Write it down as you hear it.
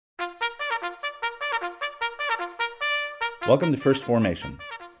Welcome to First Formation,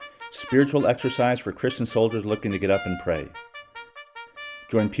 spiritual exercise for Christian soldiers looking to get up and pray.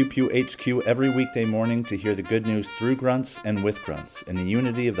 Join Pew Pew HQ every weekday morning to hear the good news through grunts and with grunts in the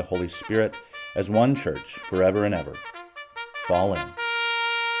unity of the Holy Spirit as one church forever and ever. Fall in.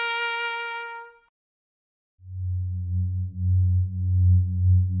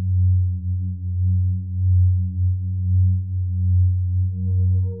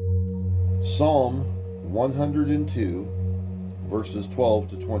 Psalm 102, verses 12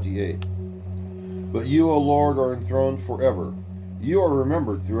 to 28. But you, O Lord, are enthroned forever. You are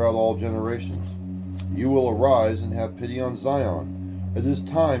remembered throughout all generations. You will arise and have pity on Zion. It is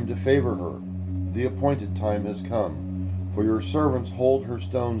time to favor her. The appointed time has come. For your servants hold her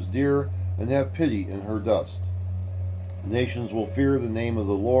stones dear and have pity in her dust. Nations will fear the name of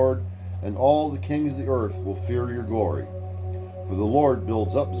the Lord, and all the kings of the earth will fear your glory. For the Lord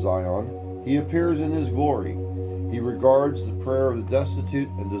builds up Zion. He appears in his glory. He regards the prayer of the destitute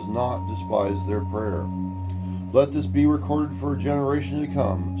and does not despise their prayer. Let this be recorded for a generation to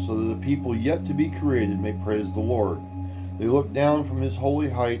come, so that the people yet to be created may praise the Lord. They look down from his holy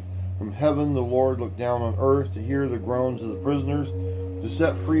height. From heaven the Lord looked down on earth to hear the groans of the prisoners, to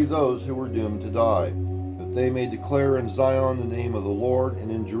set free those who were doomed to die, that they may declare in Zion the name of the Lord,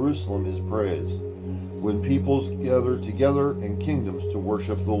 and in Jerusalem his praise, when peoples gather together and kingdoms to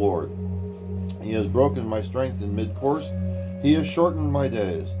worship the Lord. He has broken my strength in mid-course. He has shortened my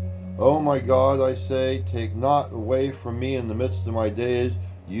days. O my God, I say, take not away from me in the midst of my days,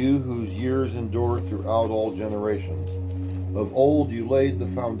 you whose years endure throughout all generations. Of old you laid the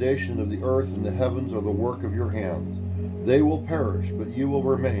foundation of the earth, and the heavens are the work of your hands. They will perish, but you will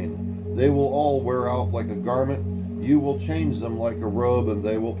remain. They will all wear out like a garment. You will change them like a robe, and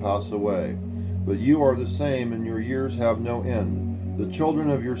they will pass away. But you are the same, and your years have no end. The children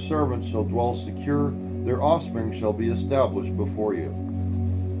of your servants shall dwell secure. Their offspring shall be established before you.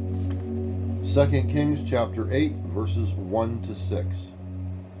 2 Kings chapter 8, verses 1 to 6.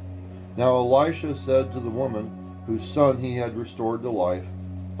 Now Elisha said to the woman whose son he had restored to life,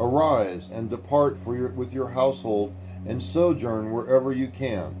 Arise and depart with your household and sojourn wherever you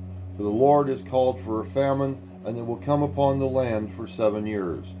can. For the Lord has called for a famine, and it will come upon the land for 7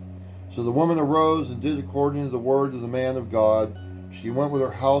 years. So the woman arose and did according to the word of the man of God. She went with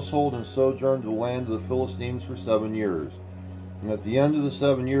her household and sojourned in the land of the Philistines for 7 years. And at the end of the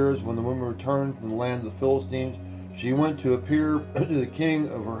 7 years, when the woman returned from the land of the Philistines, she went to appear to the king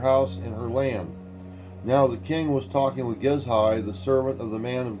of her house in her land. Now the king was talking with Gehazi, the servant of the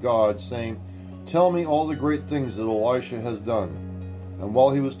man of God, saying, Tell me all the great things that Elisha has done. And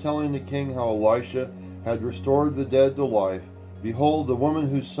while he was telling the king how Elisha had restored the dead to life, behold, the woman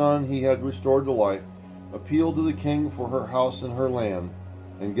whose son he had restored to life appealed to the king for her house and her land.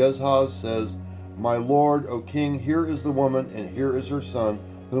 And Gehazi says, My lord, O king, here is the woman, and here is her son,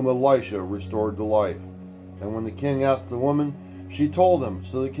 whom Elisha restored to life. And when the king asked the woman, she told him.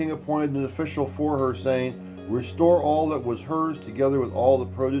 So the king appointed an official for her, saying, Restore all that was hers, together with all the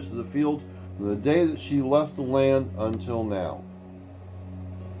produce of the fields, from the day that she left the land until now.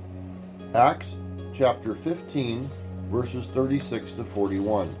 Acts chapter 15, verses 36 to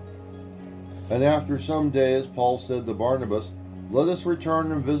 41. And after some days, Paul said to Barnabas, Let us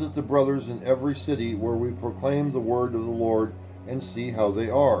return and visit the brothers in every city where we proclaim the word of the Lord, and see how they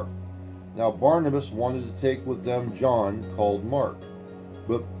are. Now Barnabas wanted to take with them John, called Mark.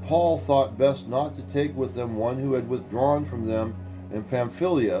 But Paul thought best not to take with them one who had withdrawn from them in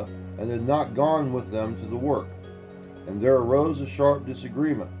Pamphylia, and had not gone with them to the work. And there arose a sharp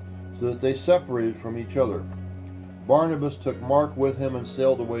disagreement, so that they separated from each other. Barnabas took Mark with him and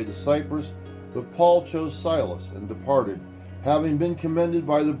sailed away to Cyprus, but Paul chose Silas and departed, having been commended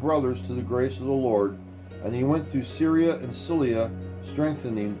by the brothers to the grace of the Lord, and he went through Syria and Cilicia,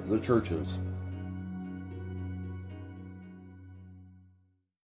 strengthening the churches.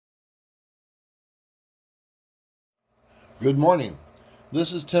 Good morning.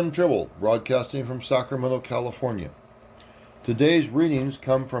 This is Tim Tribble, broadcasting from Sacramento, California. Today's readings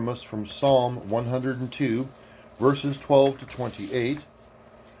come from us from Psalm 102, verses 12 to 28,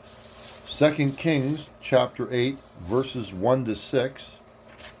 2 Kings chapter 8, verses 1 to 6,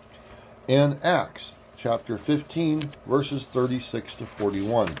 and Acts chapter 15, verses 36 to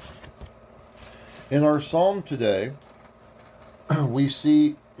 41. In our psalm today, we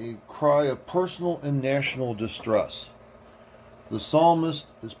see a cry of personal and national distress. The psalmist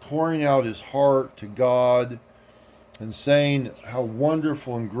is pouring out his heart to God and saying how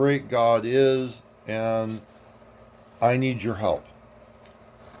wonderful and great God is, and I need your help.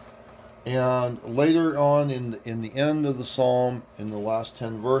 And later on in the end of the psalm, in the last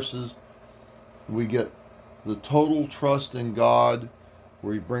 10 verses, we get the total trust in God,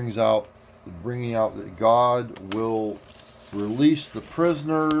 where he bringing out that God will release the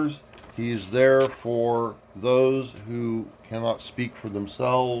prisoners. He's there for those who cannot speak for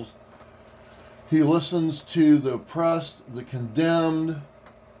themselves. He listens to the oppressed, the condemned,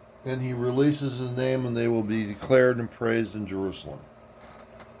 and he releases his name, and they will be declared and praised in Jerusalem.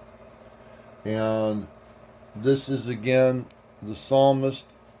 And this is again the psalmist,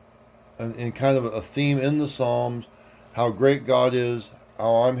 and kind of a theme in the Psalms, how great God is,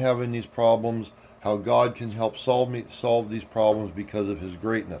 how I'm having these problems, how God can help solve these problems because of his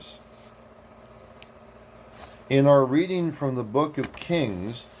greatness. In our reading from the book of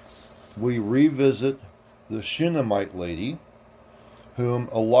Kings, we revisit the Shunammite lady, whom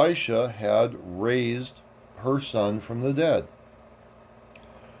Elisha had raised her son from the dead.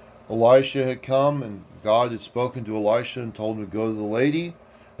 Elisha had come, and God had spoken to Elisha and told him to go to the lady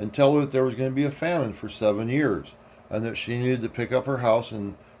and tell her that there was going to be a famine for 7 years, and that she needed to pick up her house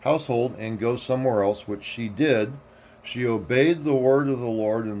and household and go somewhere else, which she did. She obeyed the word of the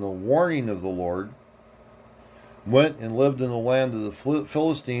Lord and the warning of the Lord, went and lived in the land of the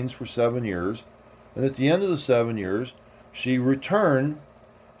Philistines for 7 years, and at the end of the 7 years, she returned.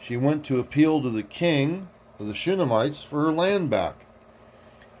 She went to appeal to the king of the Shunammite for her land back.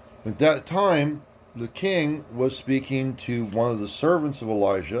 At that time, the king was speaking to one of the servants of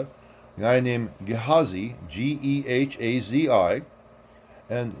Elijah, a guy named Gehazi, Gehazi,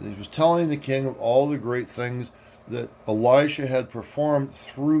 and he was telling the king of all the great things that Elisha had performed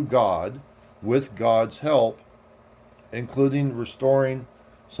through God, with God's help, including restoring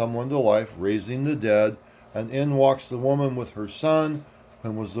someone to life, raising the dead, and in walks the woman with her son,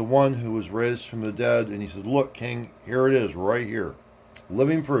 and was the one who was raised from the dead. And he said, "Look, king, here it is, right here.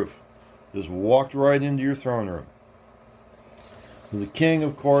 Living proof. Just walked right into your throne room." And the king,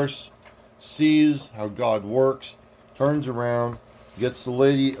 of course, sees how God works, turns around, gets the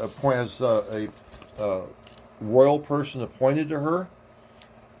lady has a royal person appointed to her,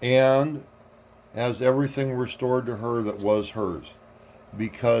 and has everything restored to her that was hers,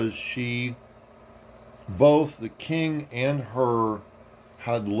 because both the king and her,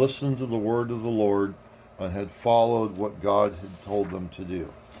 had listened to the word of the Lord and had followed what God had told them to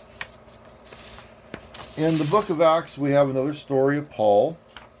do. In the book of Acts, we have another story of Paul.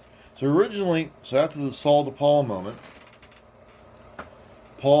 So after the Saul to Paul moment,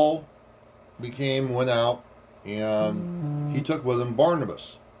 Paul went out, and he took with him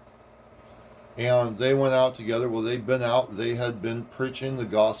Barnabas. And they went out together. Well, they had been preaching the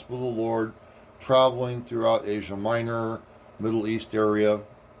gospel of the Lord, traveling throughout Asia Minor, Middle East area.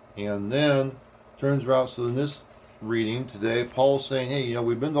 And then, turns out, so in this reading today, Paul's saying, hey,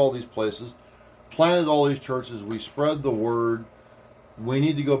 we've been to all these places, planted all these churches, we spread the word, we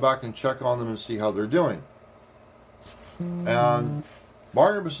need to go back and check on them and see how they're doing. And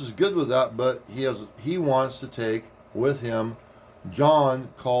Barnabas is good with that, but he wants to take with him John,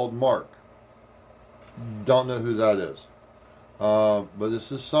 called Mark. Don't know who that is. But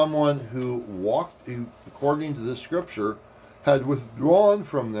this is someone who according to this scripture, had withdrawn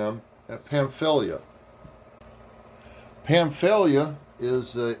from them at Pamphylia. Pamphylia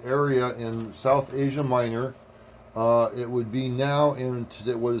is an area in South Asia Minor. It would be now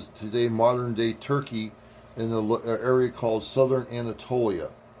today modern day Turkey, in an area called Southern Anatolia.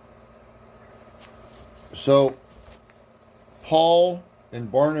 So Paul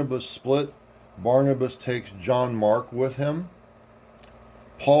and Barnabas split. Barnabas takes John Mark with him.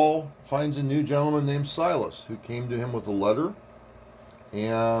 Paul finds a new gentleman named Silas, who came to him with a letter,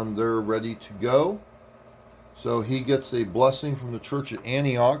 and they're ready to go. So he gets a blessing from the church at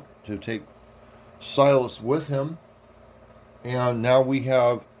Antioch to take Silas with him. And now we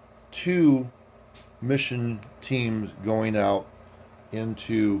have 2 mission teams going out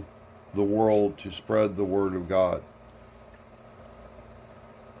into the world to spread the word of God.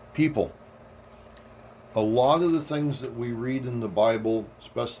 People. A lot of the things that we read in the Bible,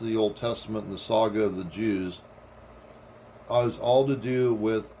 especially the Old Testament and the saga of the Jews, has all to do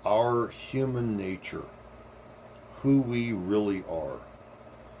with our human nature, who we really are.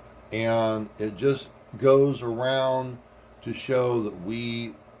 And it just goes around to show that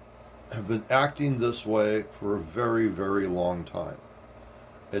we have been acting this way for a very, very long time.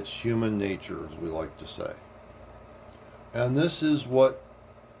 It's human nature, as we like to say. And this is what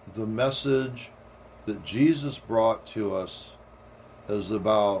the message that Jesus brought to us is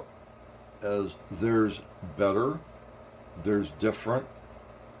about, as there's better, there's different,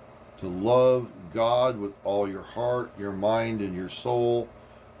 to love God with all your heart, your mind, and your soul,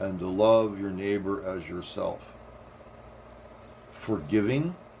 and to love your neighbor as yourself.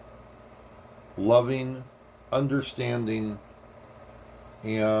 Forgiving, loving, understanding,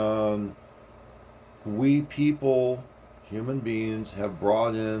 and we people, human beings, have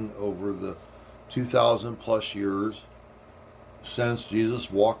brought in over the 2,000 plus years since Jesus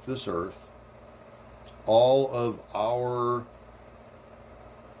walked this earth, all of our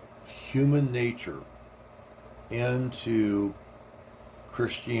human nature into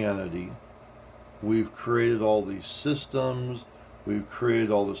Christianity. We've created all these systems. We've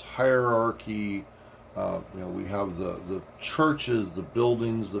created all this hierarchy. We have the churches, the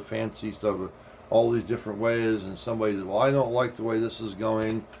buildings, the fancy stuff, all these different ways. And somebody says, well, I don't like the way this is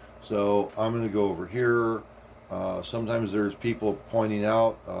going, so I'm going to go over here. Sometimes there's people pointing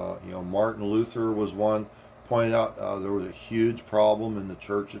out, Martin Luther was one, pointed out there was a huge problem in the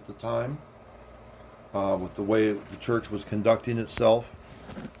church at the time with the way the church was conducting itself.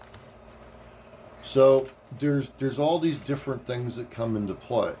 So there's all these different things that come into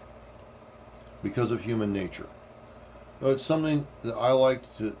play because of human nature. It's something that I like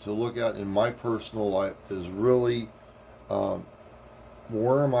to look at in my personal life is really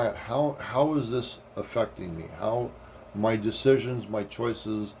where am I? How is this affecting me? How my decisions, my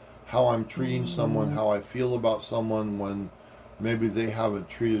choices, how I'm treating someone, how I feel about someone when maybe they haven't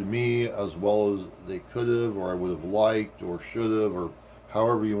treated me as well as they could have, or I would have liked, or should have, or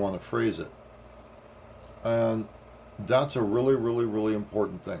however you want to phrase it. And that's a really, really, really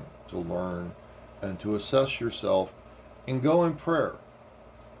important thing to learn and to assess yourself and go in prayer.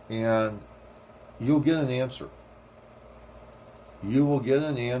 And you'll get an answer. You will get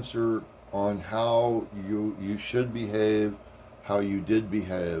an answer on how you should behave, how you did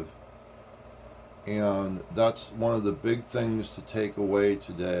behave. And that's one of the big things to take away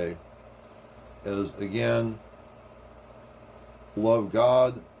today is, again, love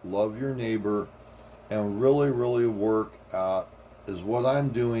God, love your neighbor, and really, really work at, is what I'm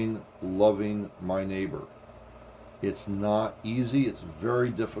doing, loving my neighbor. It's not easy. It's very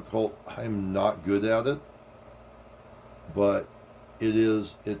difficult. I'm not good at it. But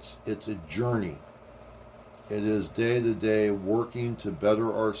it's a journey. It is day to day working to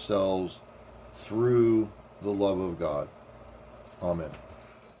better ourselves through the love of God. Amen.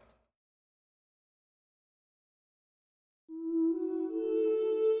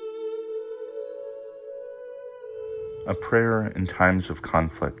 A prayer in times of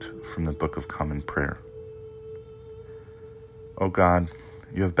conflict from the Book of Common Prayer. O God,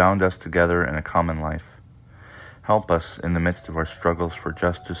 you have bound us together in a common life. Help us in the midst of our struggles for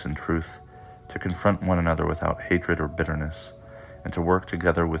justice and truth to confront one another without hatred or bitterness, and to work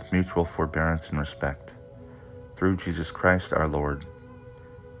together with mutual forbearance and respect. Through Jesus Christ our Lord.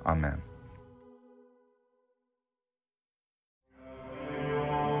 Amen.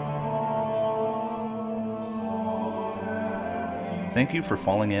 Thank you for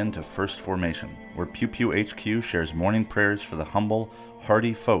falling in to First Formation, where Pew Pew HQ shares morning prayers for the humble,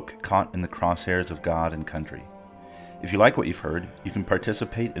 hardy folk caught in the crosshairs of God and country. If you like what you've heard, you can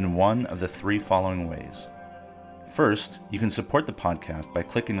participate in one of the three following ways. First, you can support the podcast by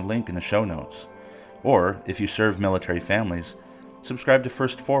clicking the link in the show notes. Or, if you serve military families, subscribe to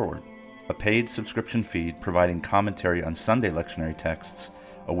First Forward, a paid subscription feed providing commentary on Sunday lectionary texts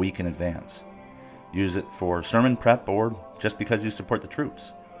a week in advance. Use it for sermon prep or just because you support the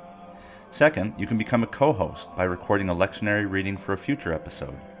troops. Second, you can become a co-host by recording a lectionary reading for a future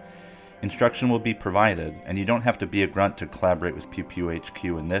episode. Instruction will be provided, and you don't have to be a grunt to collaborate with Pew Pew HQ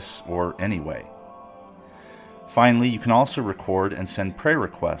in this or any way. Finally, you can also record and send prayer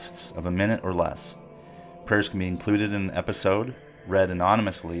requests of a minute or less. Prayers can be included in an episode, read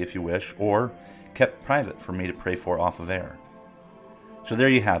anonymously if you wish, or kept private for me to pray for off of air. So there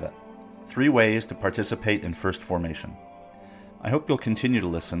you have it. 3 ways to participate in First Formation. I hope you'll continue to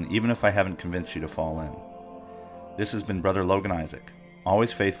listen, even if I haven't convinced you to fall in. This has been Brother Logan Isaac,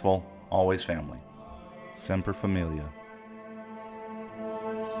 always faithful, always family. Semper Familia.